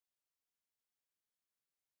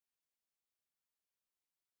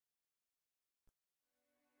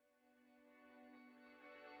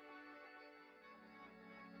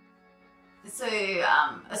So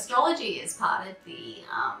astrology is part of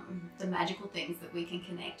the magical things that we can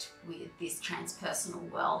connect with this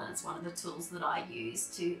transpersonal world, and it's one of the tools that I use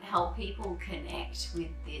to help people connect with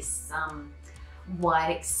this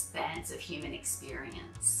wide expanse of human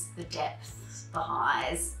experience. The depths, the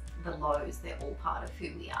highs, the lows, they're all part of who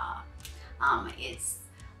we are. It's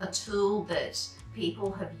a tool that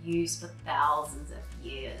people have used for thousands of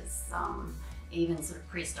years. Even sort of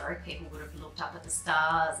prehistoric people would have looked up at the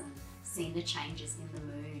stars and seen the changes in the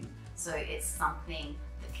moon. So it's something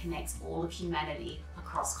that connects all of humanity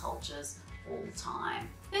across cultures all the time.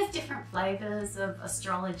 There's different flavors of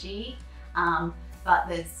astrology, but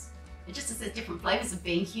it just says different flavors of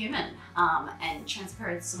being human, and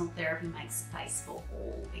transpersonal therapy makes space for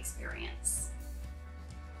all experience.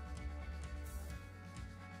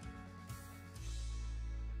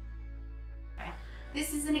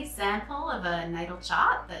 This is an example of a natal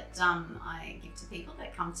chart that I give to people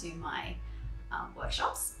that come to my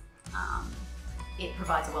workshops. It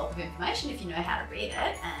provides a wealth of information if you know how to read it,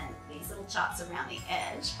 and these little charts around the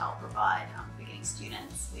edge help provide beginning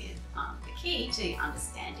students with the key to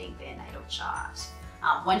understanding their natal chart.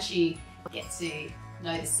 Once you get to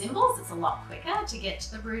know the symbols, it's a lot quicker to get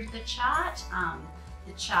to the root of the chart.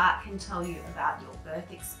 The chart can tell you about your birth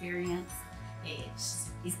experience. It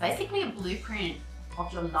is basically a blueprint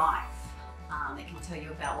of your life. It can tell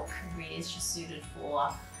you about what careers you're suited for,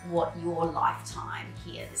 what your lifetime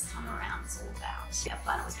here this time around is all about. Our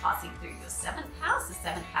planet was passing through your 7th house. The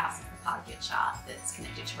 7th house is the part of your chart that's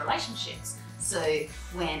connected to relationships. So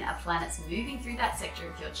when a planet's moving through that sector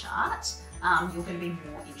of your chart, you're going to be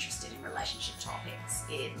more interested in relationship topics.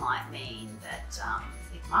 It might mean that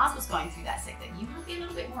if Mars was going through that sector, you might be a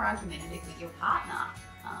little bit more argumentative with your partner.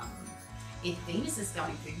 If Venus is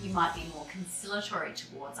going through, you might be more conciliatory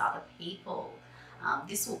towards other people.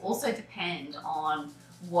 This will also depend on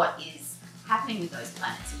what is happening with those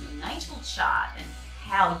planets in your natal chart and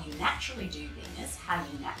how you naturally do Venus, how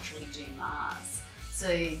you naturally do Mars. So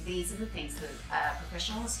these are the things that a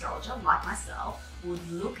professional astrologer like myself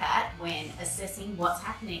would look at when assessing what's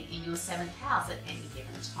happening in your 7th house at any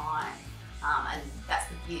given time. And that's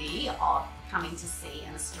the beauty of coming to see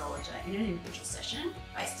an astrologer in an individual session,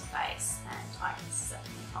 face to face, and I can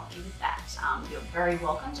certainly help you with that. You're very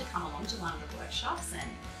welcome to come along to one of the workshops and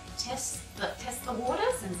test the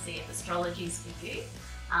waters and see if astrology is for you,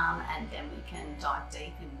 and then we can dive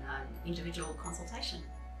deep in individual consultation.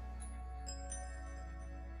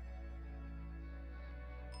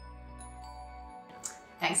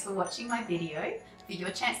 Thanks for watching my video. For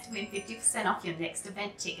your chance to win 50% off your next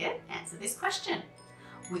event ticket, answer this question.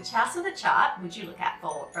 Which house of the chart would you look at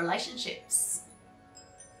for relationships?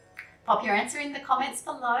 Pop your answer in the comments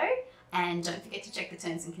below, and don't forget to check the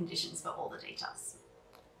terms and conditions for all the details.